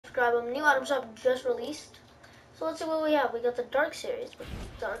subscribe. New item shop just released. So let's see what we have. We got the Dark series with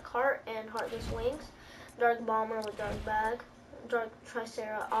Dark Heart and Heartless Wings, Dark Bomber with Dark Bag, Dark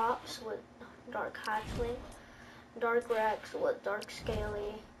Triceratops with Dark Hatchling, Dark Rex with Dark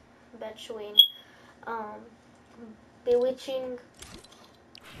Scaly, Betchwing, Bewitching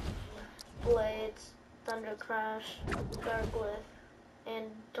Blades, Thunder Crash, Dark Glyph, and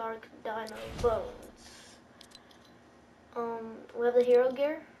Dark Dino Bones. We have the hero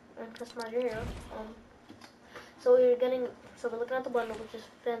gear and customize your hero. So we're looking at the bundle, which is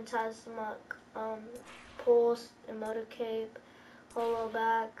Phantasmic, Pulse, Emoto Cape, Holo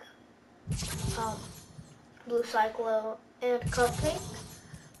Back, Blue Cyclo, and Cupcake.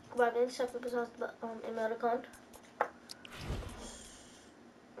 Combined except because the emoticon.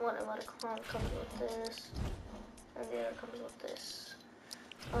 One emoticon comes with this, and the other comes with this.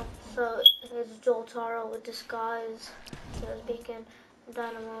 So it's Joltaro with Disguise, there's Beacon,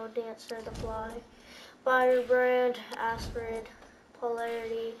 Dynamo, Dancer, the Fly, Firebrand, Aspirid,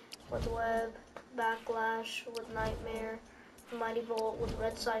 Polarity with Web, Backlash with Nightmare, Mighty Bolt with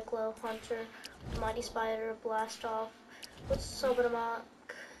Red Cyclo, Hunter, Mighty Spider, Blast Off with Soberamok,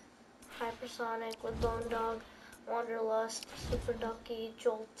 Hypersonic with Bone Dog, Wanderlust, Super Ducky,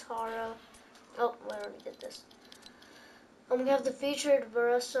 Joltaro. Oh, we already did this. We have the featured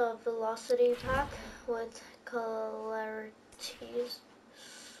Versa Velocity pack with Calarities,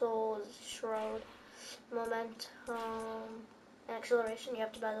 Soul Shroud, Momentum, and Acceleration. You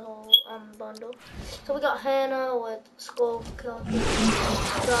have to buy the whole bundle. So we got Hannah with Skull Kill,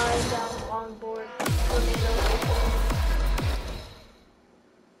 Drive Down Longboard, Tornado,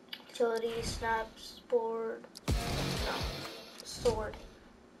 Utility, Snaps, Board, no, Sword,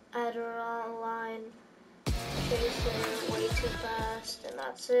 Adrenaline, Chaser, Way Too Fast, and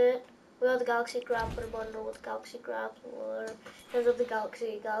that's it. We have the Galaxy Grappler bundle with Galaxy Grappler, Hands of the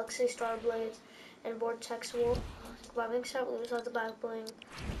Galaxy, Galaxy Star Blades, and Vortex Wolf. Combining separately besides the back bling.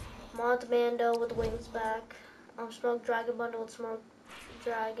 Moth Mando with Wings Back, Smoke Dragon bundle with Smoke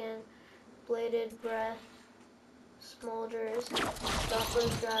Dragon, Bladed Breath, Smolders,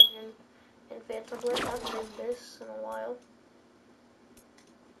 Doppler Dragon, and Phantom Blade. I haven't played this in a while.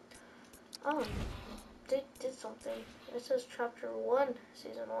 They did something. It says Chapter 1,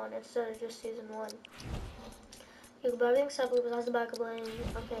 Season 1, instead of just Season 1. You can buy everything separately besides the back of bling.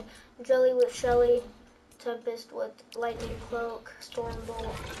 Okay. Jelly with Shelly, Tempest with Lightning Cloak,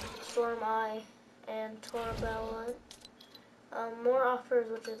 Stormbolt, Storm Eye, and Torabella. More offers,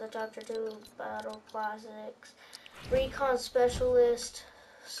 which is the Chapter 2 Battle Classics, Recon Specialist,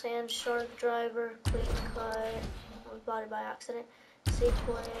 Sand Shark Driver, Clean Cut, was bought it by accident,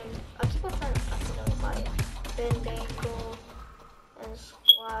 Sequin, I keep on trying to accidentally buy it, Fandangle, and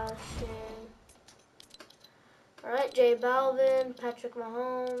Splashing. Alright, J Balvin, Patrick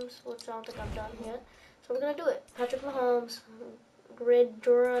Mahomes, which I don't think I've done yet. So we're going to do it. Patrick Mahomes, Grid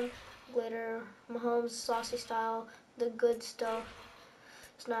Duran, Glitter, Mahomes, Saucy Style, The Good Stuff,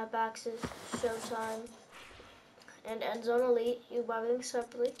 Snapbacks, Showtime, and End Zone Elite. You buy everything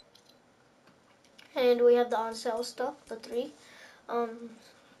separately. And we have the on sale stuff, the 3.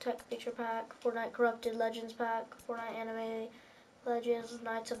 Tech Picture Pack, Fortnite Corrupted Legends Pack, Fortnite Anime Legends,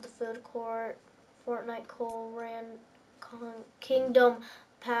 Knights of the Food Court, Fortnite Koran Kingdom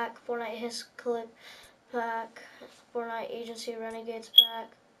Pack, Fortnite Hiss Clip Pack, Fortnite Agency Renegades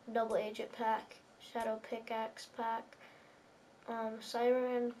Pack, Double Agent Pack, Shadow Pickaxe Pack,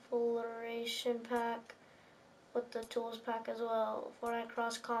 Siren Floration Pack, with the Tools Pack as well, Fortnite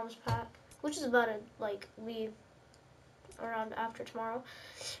Cross Comms Pack, which is about to be around after tomorrow,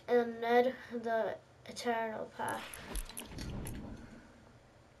 and Ned the Eternal Pack.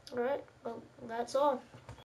 Alright, well, that's all.